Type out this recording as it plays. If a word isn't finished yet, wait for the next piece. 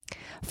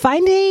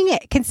Finding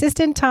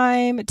consistent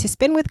time to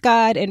spend with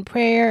God in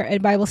prayer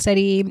and Bible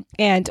study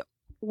and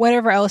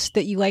whatever else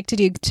that you like to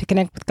do to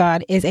connect with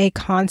God is a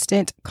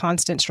constant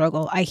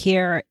struggle. I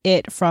hear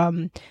it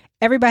from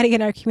everybody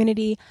in our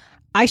community.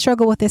 I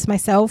struggle with this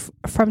myself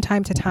from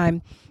time to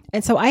time.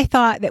 And so I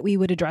thought that we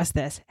would address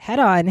this head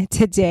on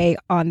today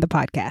on the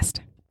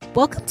podcast.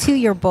 Welcome to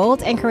Your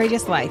Bold and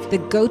Courageous Life, the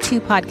go-to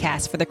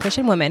podcast for the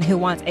Christian woman who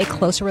wants a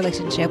closer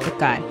relationship with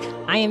God.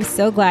 I am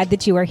so glad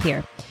that you are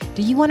here.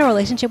 Do you want a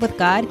relationship with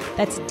God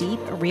that's deep,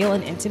 real,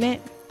 and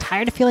intimate?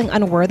 Tired of feeling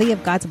unworthy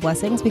of God's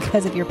blessings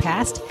because of your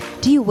past?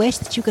 Do you wish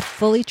that you could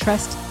fully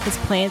trust His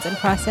plans and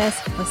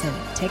process? Listen,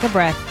 take a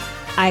breath.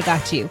 I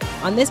got you.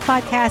 On this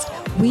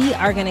podcast, we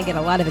are going to get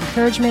a lot of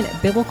encouragement,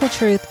 biblical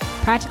truth,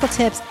 practical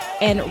tips,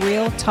 and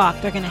real talk.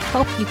 They're going to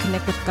help you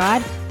connect with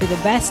God through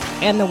the best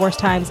and the worst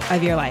times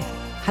of your life.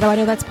 How do I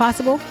know that's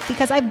possible?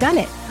 Because I've done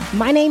it.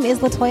 My name is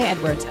Latoya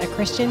Edwards, a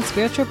Christian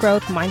spiritual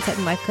growth, mindset,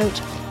 and life coach,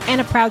 and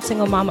a proud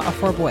single mama of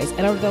 4 boys.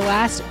 And over the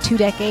last 2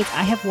 decades,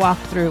 I have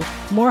walked through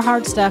more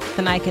hard stuff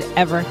than I could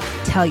ever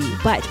tell you.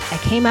 But I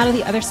came out of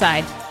the other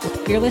side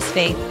with fearless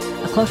faith,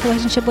 a close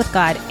relationship with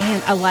God,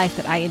 and a life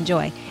that I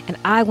enjoy. And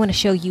I want to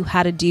show you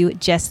how to do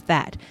just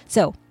that.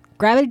 So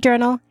grab a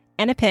journal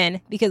and a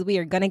pen because we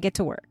are going to get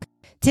to work.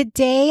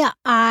 Today,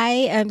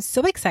 I am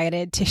so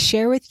excited to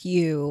share with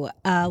you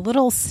a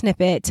little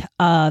snippet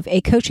of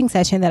a coaching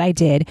session that I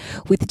did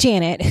with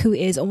Janet, who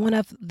is one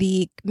of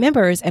the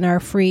members in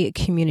our free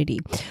community.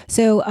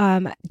 So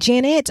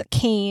Janet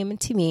came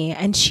to me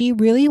and she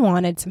really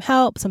wanted some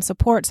help, some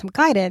support, some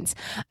guidance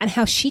on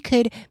how she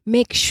could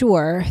make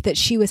sure that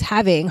she was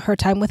having her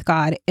time with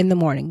God in the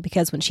morning.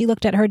 Because when she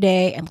looked at her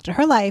day and looked at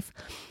her life,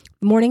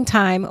 morning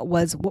time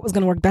was what was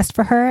going to work best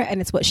for her, and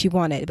it's what she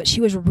wanted. But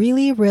she was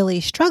really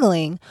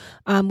struggling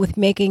with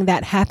making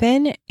that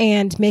happen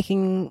and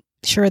making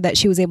sure that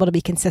she was able to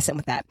be consistent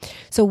with that.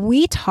 So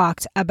we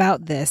talked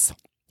about this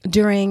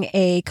during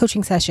a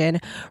coaching session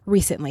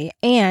recently,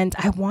 and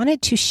I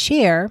wanted to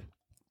share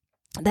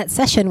that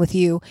session with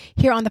you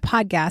here on the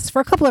podcast for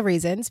a couple of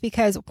reasons.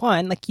 Because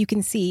one, like you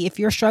can see, if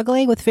you're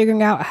struggling with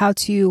figuring out how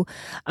to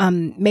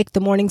make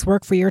the mornings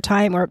work for your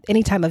time or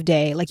any time of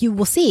day, like you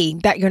will see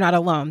that you're not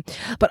alone.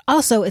 But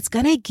also it's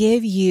going to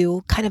give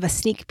you kind of a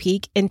sneak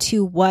peek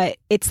into what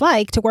it's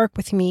like to work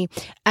with me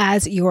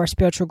as your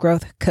spiritual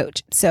growth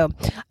coach. So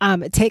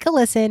take a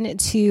listen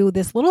to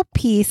this little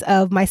piece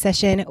of my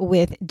session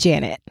with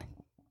Janet.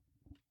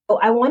 So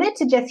I wanted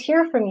to just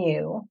hear from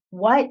you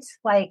what's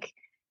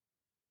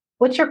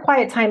your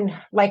quiet time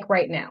like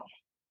right now?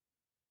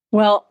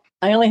 Well,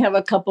 I only have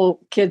a couple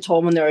kids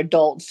home and they're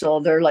adults, so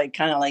they're like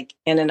kind of like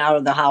in and out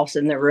of the house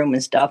in their room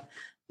and stuff.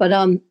 But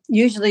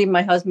usually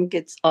my husband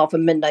gets off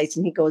at midnight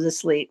and he goes to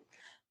sleep.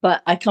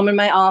 But I come in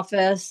my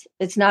office.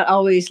 It's not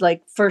always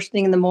like first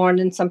thing in the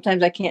morning.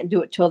 Sometimes I can't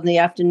do it till in the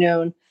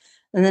afternoon.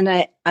 And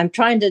then I'm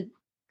trying to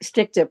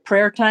stick to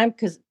prayer time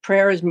because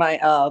prayer is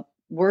my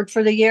word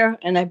for the year,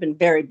 and I've been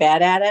very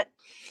bad at it.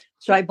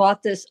 So I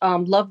bought this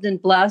Loved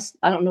and Blessed.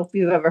 I don't know if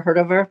you've ever heard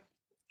of her.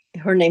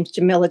 Her name's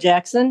Jamila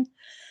Jackson.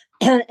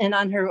 And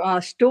on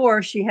her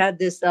store, she had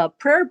this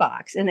prayer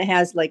box. And it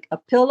has like a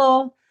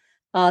pillow,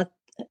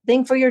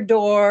 thing for your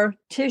door,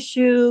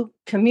 tissue,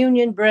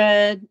 communion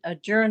bread, a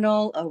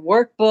journal, a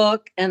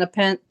workbook, and a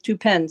pen, 2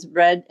 pens,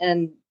 red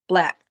and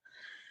black.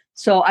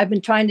 So I've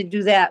been trying to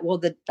do that.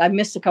 Well, I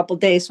missed a couple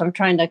of days, so I'm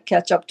trying to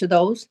catch up to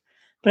those.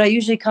 But I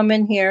usually come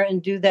in here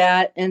and do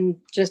that, and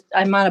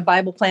I'm on a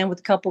Bible plan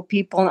with a couple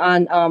people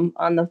on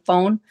the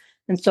phone,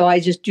 and so I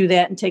just do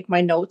that and take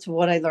my notes of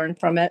what I learned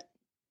from it.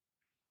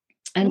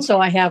 And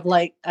so I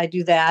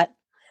do that,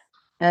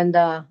 and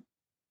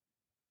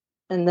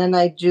then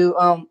I do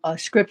a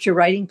scripture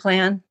writing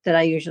plan that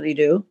I usually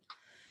do.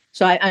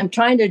 So I'm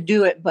trying to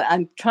do it, but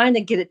I'm trying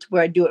to get it to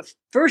where I do it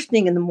first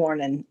thing in the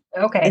morning,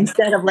 okay,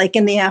 instead of like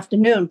in the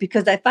afternoon,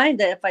 because I find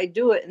that if I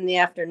do it in the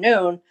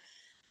afternoon,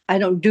 I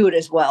don't do it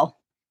as well.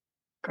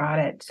 Got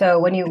it.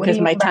 So because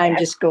my time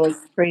just goes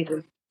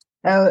crazy.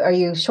 Oh, are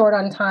you short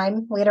on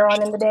time later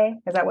on in the day?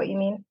 Is that what you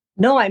mean?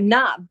 No, I'm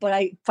not. But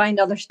I find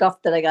other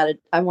stuff that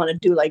I want to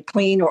do, like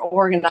clean or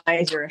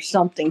organize or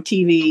something.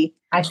 TV.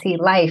 I see.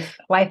 Life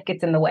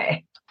gets in the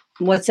way.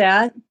 What's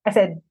that? I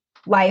said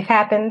life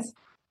happens.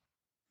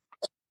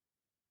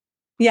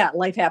 Yeah,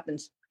 life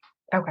happens.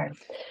 Okay.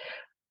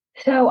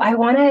 So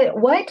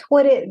what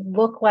would it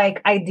look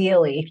like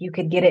ideally if you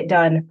could get it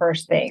done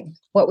first thing?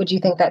 What would you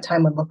think that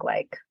time would look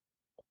like?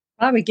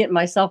 Probably getting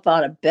myself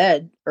out of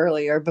bed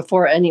earlier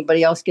before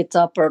anybody else gets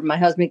up, or my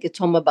husband gets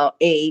home about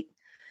 8.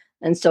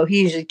 And so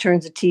he usually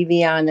turns the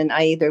TV on and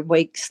I either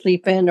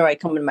sleep in or I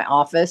come in my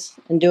office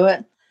and do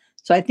it.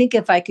 So I think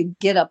if I could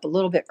get up a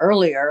little bit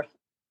earlier,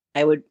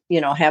 I would,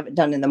 have it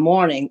done in the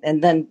morning.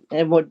 And then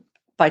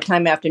by the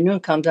time afternoon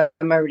comes,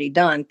 I'm already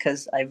done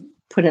because I've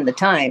put in the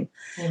time.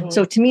 Mm-hmm.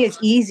 So to me, it's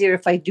easier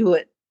if I do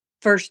it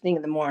first thing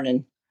in the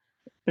morning.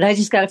 But I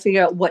just got to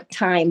figure out what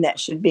time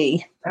that should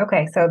be.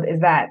 Okay. So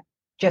is that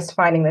just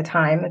finding the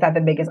time? Is that the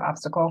biggest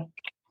obstacle?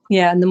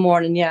 Yeah, in the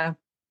morning, yeah.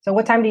 So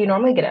what time do you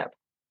normally get up?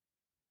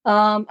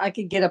 I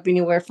could get up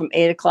anywhere from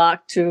 8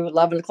 o'clock to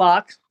 11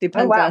 o'clock. Oh,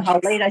 Depends wow. on how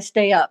late I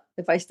stay up.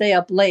 If I stay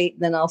up late,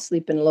 then I'll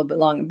sleep in a little bit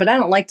longer. But I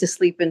don't like to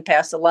sleep in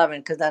past 11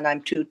 because then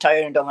I'm too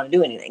tired and don't want to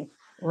do anything.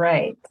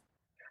 Right.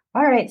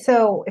 All right.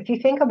 So if you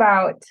think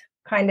about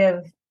kind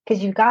of,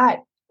 because you've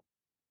got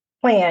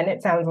plan,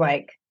 it sounds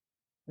like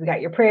you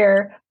got your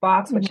prayer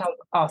box, which sounds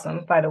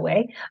awesome, by the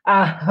way.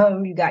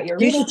 You got your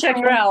You reading should check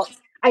her plan. out.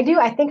 I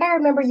do. I think I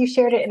remember you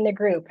shared it in the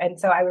group. And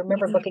so I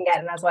remember looking at it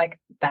and I was like,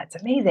 that's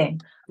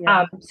amazing.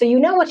 Yeah. So you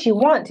know what you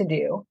want to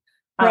do.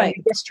 Right.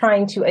 You're just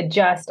trying to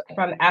adjust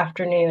from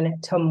afternoon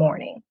to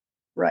morning.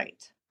 Right.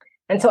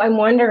 And so I'm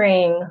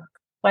wondering,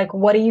 like,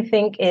 what do you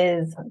think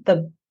is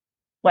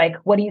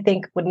what do you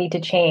think would need to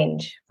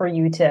change for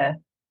you to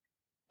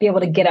be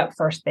able to get up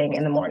first thing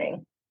in the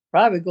morning?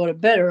 Probably go to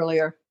bed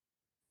earlier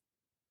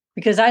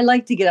because I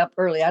like to get up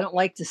early. I don't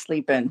like to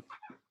sleep in.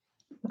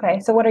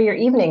 Okay. So what are your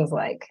evenings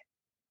like?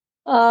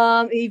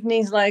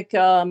 Evenings like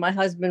my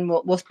husband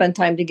will spend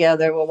time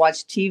together. We'll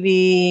watch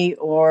TV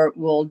or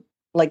we'll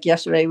like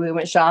yesterday we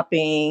went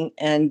shopping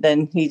and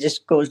then he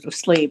just goes to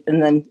sleep.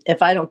 And then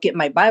if I don't get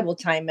my Bible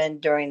time in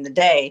during the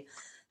day,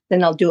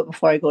 then I'll do it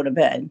before I go to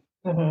bed.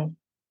 Mm-hmm.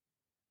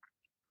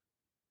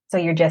 So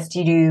you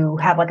do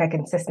have like a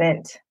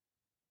consistent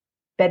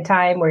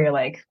bedtime where you're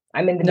like,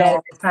 I'm in the bed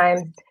at this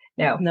time?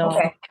 No.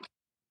 Okay.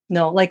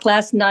 No, like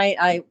last night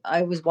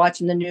I was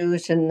watching the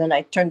news and then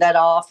I turned that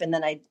off and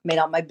then I made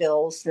out my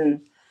bills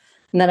and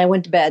then I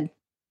went to bed.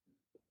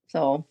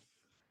 So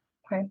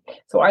Okay.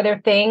 So are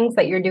there things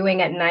that you're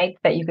doing at night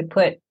that you could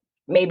put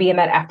maybe in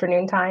that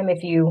afternoon time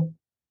if you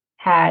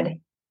had,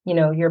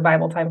 your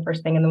Bible time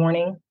first thing in the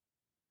morning?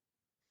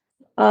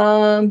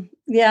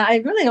 yeah, I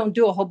really don't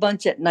do a whole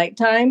bunch at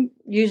nighttime.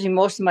 Usually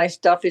most of my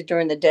stuff is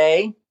during the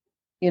day,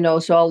 so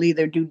I'll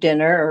either do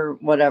dinner or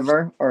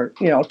whatever, or,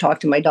 talk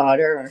to my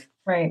daughter or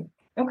Right.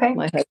 Okay.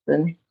 my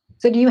husband.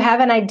 So do you have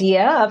an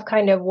idea of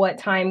kind of what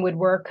time would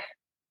work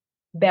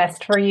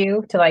best for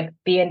you to like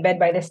be in bed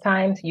by this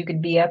time so you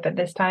could be up at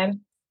this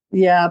time?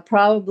 Yeah,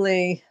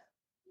 probably.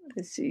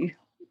 Let's see.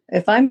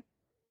 If I'm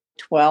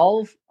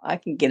 12, I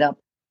can get up.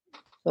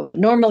 So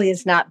normally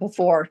it's not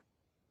before.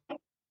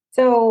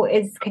 So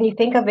can you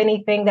think of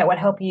anything that would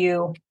help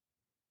you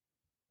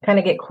kind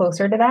of get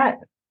closer to that?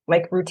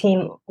 Like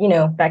routine,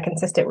 that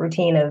consistent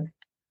routine of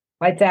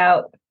lights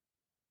out,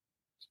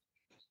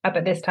 up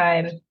at this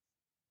time.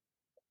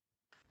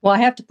 Well, I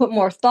have to put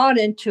more thought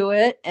into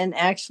it and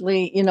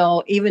actually,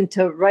 even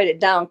to write it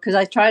down, because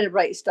I try to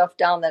write stuff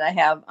down that I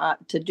have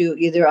to do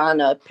either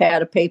on a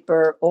pad of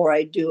paper or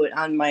I do it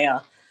on my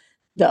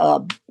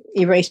the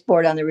erase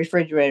board on the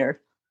refrigerator.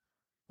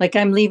 Like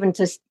I'm leaving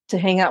to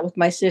hang out with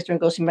my sister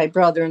and go see my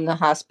brother in the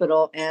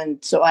hospital.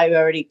 And so I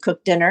already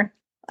cooked dinner.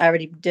 I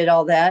already did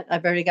all that.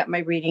 I've already got my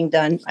reading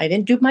done. I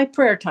didn't do my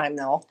prayer time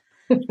though,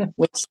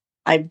 which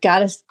I've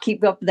got to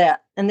keep up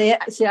that. And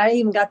I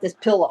even got this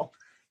pillow.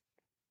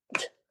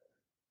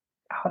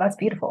 Oh, that's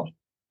beautiful.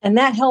 And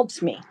that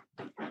helps me.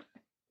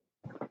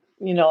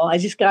 I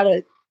just got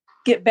to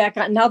get back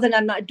on now that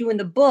I'm not doing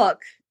the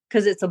book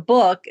because it's a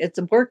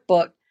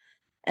workbook.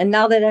 And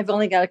now that I've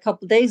only got a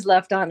couple days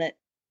left on it,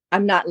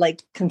 I'm not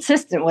like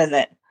consistent with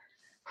it,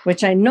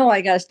 which I know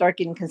I got to start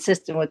getting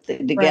consistent with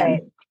it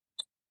again.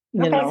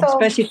 Right.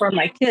 Especially for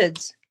my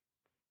kids.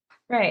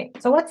 Right.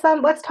 So let's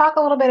talk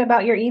a little bit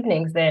about your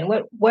evenings then.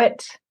 What would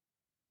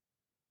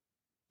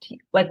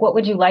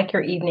you like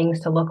your evenings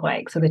to look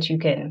like so that you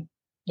can,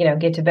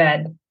 get to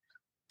bed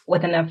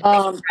with enough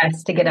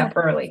rest to get up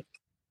early?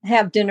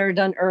 Have dinner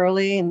done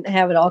early and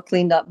have it all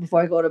cleaned up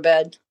before I go to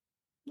bed.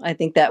 I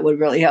think that would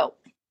really help.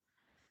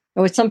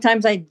 Which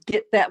sometimes I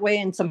get that way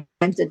and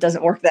sometimes it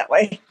doesn't work that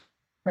way.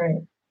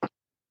 Right.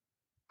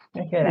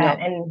 I hear that.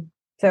 No. And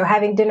so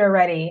having dinner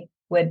ready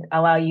would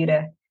allow you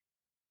to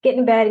get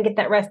in bed and get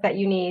that rest that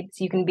you need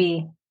so you can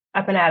be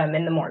up and at 'em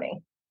in the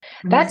morning.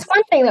 Mm-hmm. That's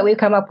one thing that we've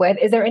come up with.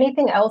 Is there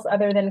anything else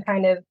other than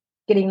kind of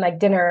getting like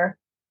dinner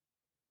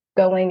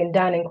going and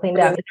done and cleaned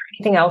up? Is there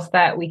anything else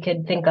that we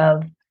could think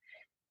of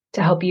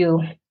to help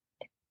you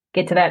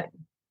get to that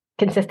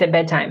consistent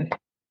bedtime?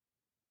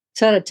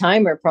 Set a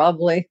timer,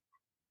 probably.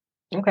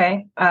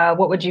 Okay.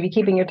 What would you be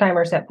keeping your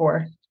timer set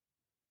for?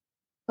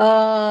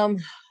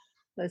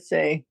 Let's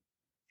see.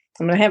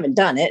 I haven't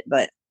done it,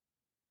 but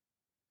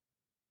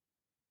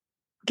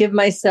give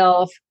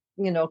myself,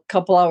 a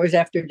couple hours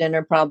after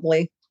dinner,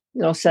 probably,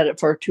 set it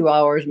for 2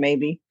 hours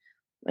maybe,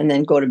 and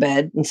then go to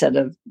bed instead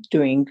of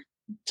doing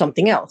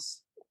something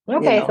else.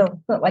 Okay. So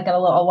like a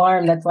little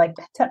alarm that's like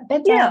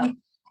bedtime.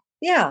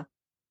 Yeah.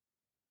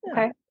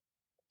 Okay.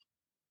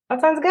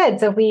 That sounds good.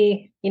 So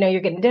if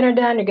you're getting dinner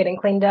done, you're getting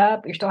cleaned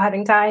up, you're still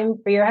having time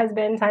for your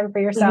husband, time for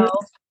yourself.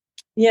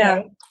 Mm-hmm. Yeah.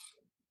 Okay.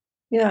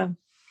 Yeah.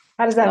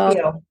 How does that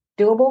feel?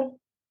 Doable?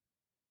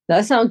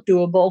 That sounds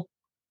doable.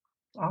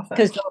 Awesome.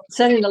 Because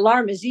setting an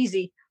alarm is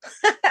easy.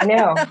 I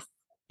know.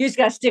 You just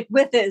got to stick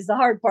with it is the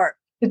hard part.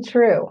 It's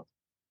true.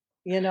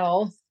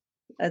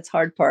 That's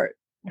hard part.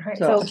 All right.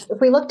 So if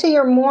we look to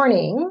your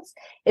mornings,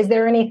 is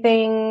there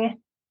anything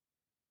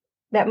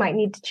that might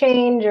need to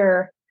change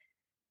or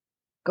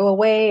go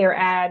away or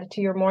add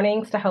to your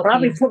mornings to help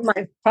Probably you?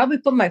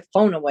 put my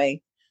phone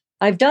away.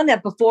 I've done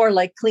that before,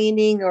 like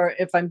cleaning, or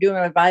if I'm doing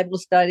my Bible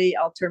study,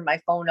 I'll turn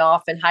my phone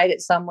off and hide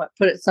it somewhere,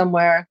 put it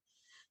somewhere.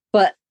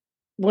 But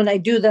when I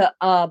do the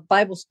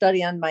Bible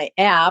study on my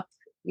app,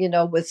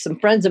 with some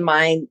friends of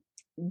mine,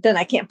 then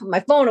I can't put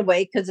my phone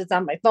away because it's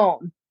on my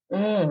phone.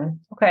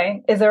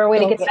 Okay. Is there a way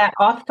to get that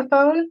off the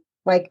phone?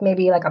 Like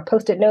maybe like a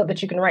Post-it note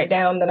that you can write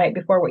down the night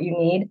before what you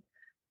need?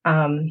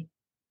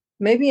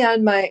 Maybe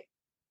on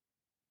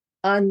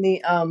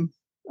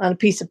a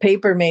piece of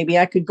paper, maybe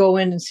I could go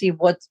in and see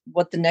what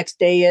the next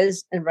day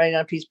is and write it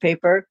on a piece of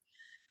paper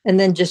and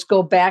then just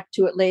go back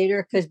to it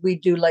later, because we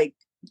do like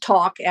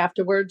talk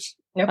afterwards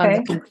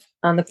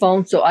on the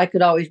phone. So I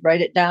could always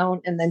write it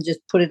down and then just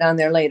put it on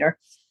there later.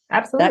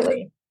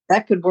 Absolutely.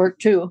 That could work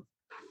too.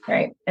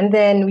 Right. And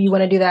then you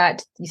want to do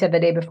that, you said the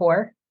day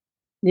before?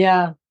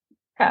 Yeah.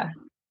 Yeah.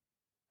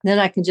 Then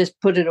I can just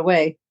put it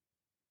away.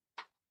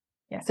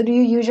 Yeah. So do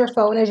you use your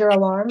phone as your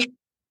alarm?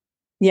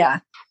 Yeah.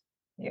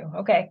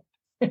 Okay.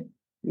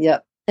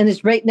 Yep. And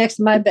it's right next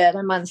to my bed.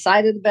 I'm on the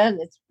side of the bed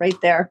and it's right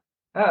there.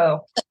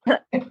 Oh.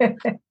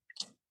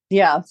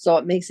 Yeah. So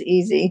it makes it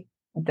easy.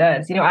 It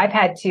does. I've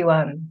had to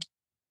I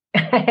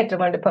had to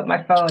learn to put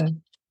my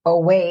phone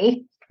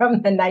away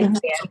from the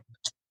nightstand.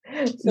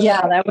 So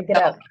that would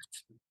help.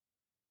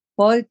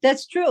 Well,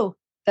 that's true.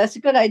 That's a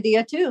good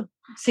idea too.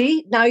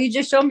 See, now you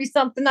just showed me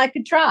something I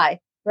could try.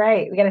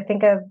 Right. We got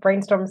to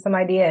brainstorm some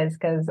ideas,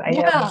 because I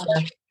know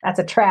that's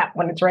a trap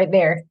when it's right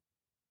there.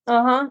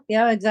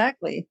 Yeah,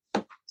 exactly.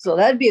 So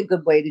that'd be a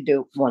good way to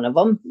do one of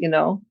them, I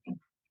know.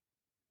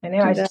 I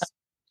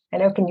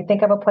know. Can you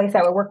think of a place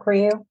that would work for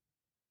you?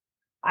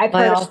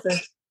 My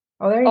office.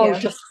 Oh, there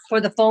you go.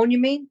 For the phone, you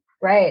mean?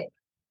 Right.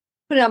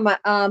 Put it on my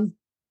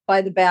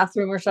by the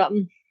bathroom or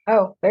something.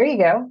 Oh, there you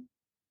go.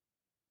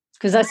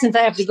 Because since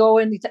I have to go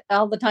in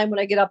all the time when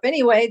I get up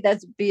anyway,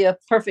 that'd be a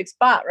perfect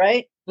spot,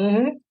 right?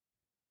 Mm-hmm.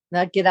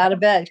 Not get out of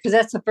bed, because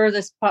that's the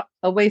furthest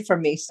away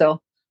from me.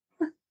 So,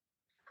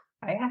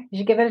 yeah, you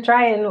should give it a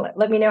try and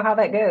let me know how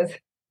that goes.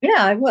 Yeah,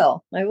 I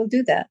will. I will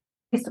do that.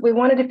 We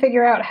wanted to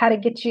figure out how to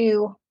get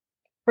you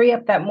free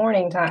up that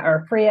morning time,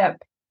 or free up,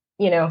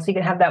 so you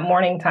can have that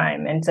morning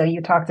time. And so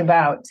you talked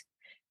about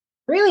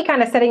really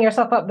kind of setting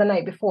yourself up the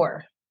night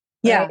before.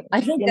 Yeah, right? I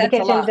think that's the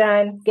kitchen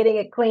done, getting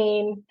it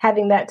clean,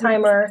 having that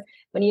timer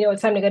when you know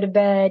it's time to go to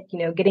bed,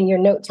 getting your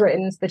notes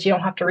written so that you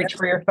don't have to reach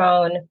for your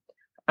phone.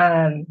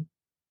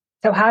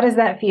 So how does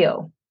that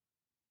feel?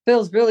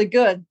 Feels really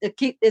good.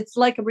 It's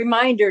like a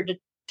reminder to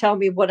tell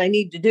me what I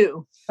need to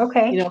do.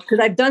 Okay. Because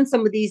I've done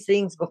some of these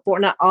things before,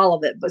 not all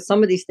of it, but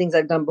some of these things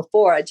I've done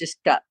before, I just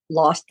got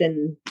lost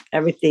in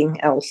everything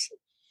else,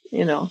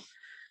 So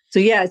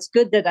yeah, it's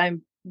good that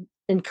I'm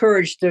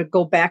encouraged to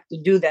go back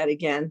to do that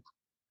again.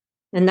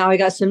 And now I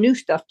got some new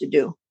stuff to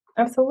do.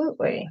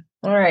 Absolutely.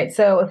 All right.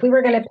 So if you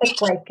were going to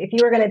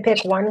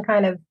pick one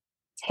kind of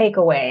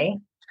takeaway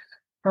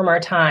from our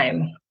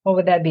time, what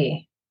would that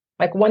be?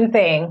 Like one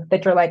thing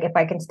that you're like, if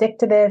I can stick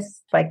to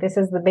this, like this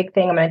is the big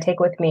thing I'm going to take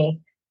with me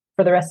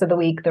for the rest of the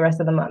week, the rest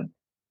of the month.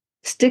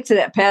 Stick to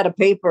that pad of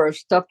paper of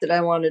stuff that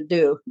I want to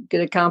do,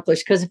 get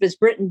accomplished. Because if it's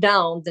written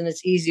down, then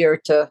it's easier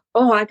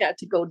I got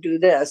to go do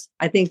this.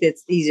 I think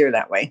it's easier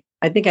that way.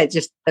 I think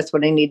that's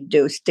what I need to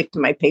do, stick to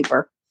my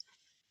paper,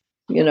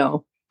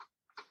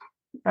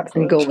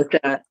 Absolutely. And go with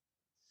that.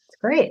 That's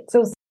great.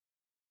 So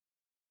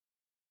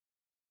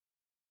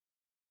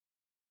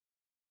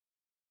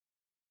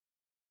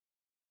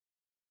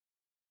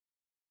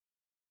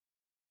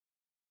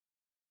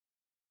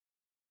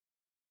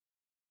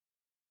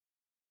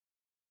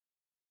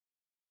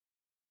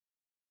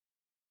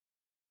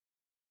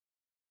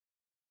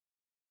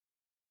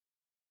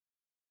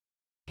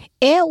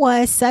It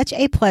was such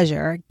a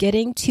pleasure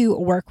getting to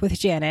work with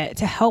Janet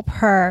to help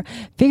her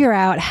figure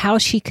out how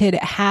she could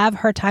have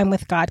her time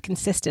with God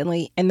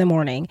consistently in the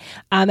morning.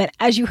 And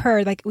as you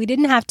heard, she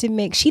didn't have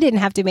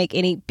to make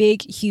any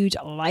big, huge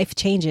life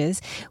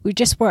changes. We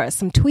just were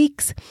some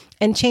tweaks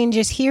and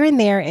changes here and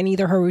there in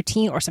either her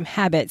routine or some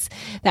habits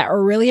that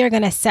really are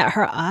going to set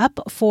her up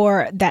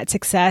for that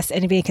success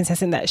and being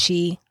consistent that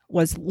she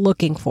was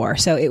looking for.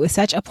 So it was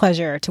such a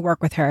pleasure to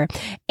work with her.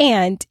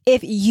 And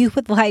if you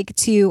would like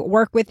to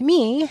work with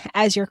me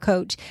as your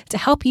coach to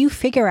help you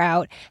figure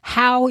out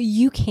how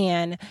you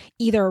can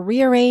either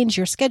rearrange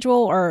your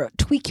schedule or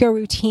tweak your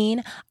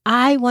routine,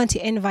 I want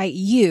to invite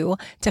you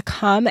to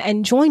come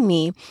and join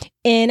me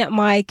in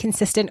my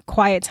Consistent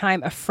Quiet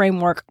Time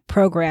Framework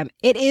program.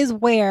 It is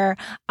where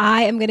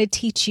I am going to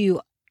teach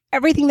you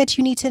everything that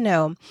you need to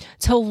know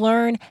to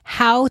learn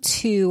how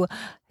to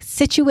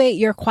situate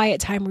your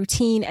quiet time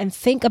routine and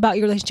think about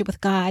your relationship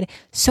with God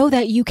so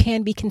that you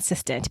can be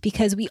consistent,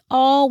 because we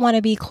all want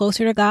to be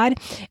closer to God.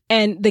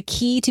 And the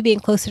key to being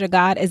closer to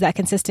God is that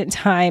consistent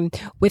time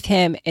with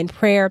Him in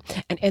prayer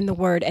and in the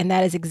Word. And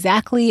that is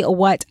exactly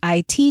what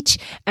I teach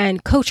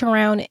and coach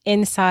around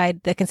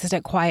inside the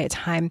Consistent Quiet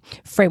Time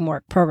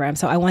Framework program.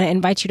 So I want to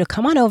invite you to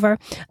come on over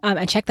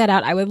and check that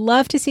out. I would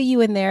love to see you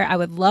in there. I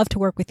would love to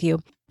work with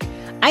you.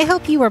 I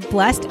hope you were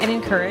blessed and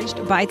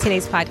encouraged by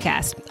today's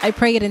podcast. I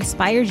pray it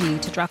inspires you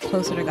to draw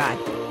closer to God.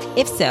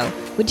 If so,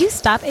 would you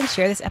stop and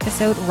share this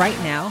episode right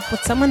now with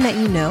someone that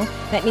you know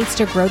that needs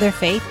to grow their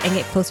faith and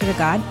get closer to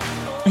God?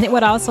 And it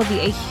would also be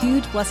a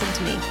huge blessing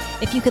to me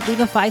if you could leave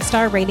a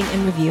 5-star rating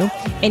and review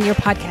in your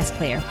podcast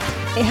player.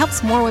 It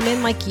helps more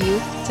women like you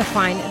to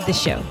find the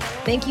show.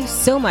 Thank you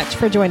so much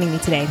for joining me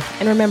today.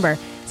 And remember,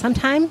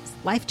 sometimes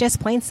life just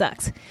plain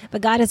sucks,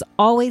 but God is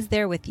always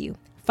there with you,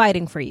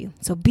 fighting for you.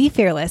 So be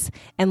fearless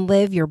and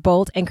live your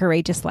bold and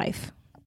courageous life.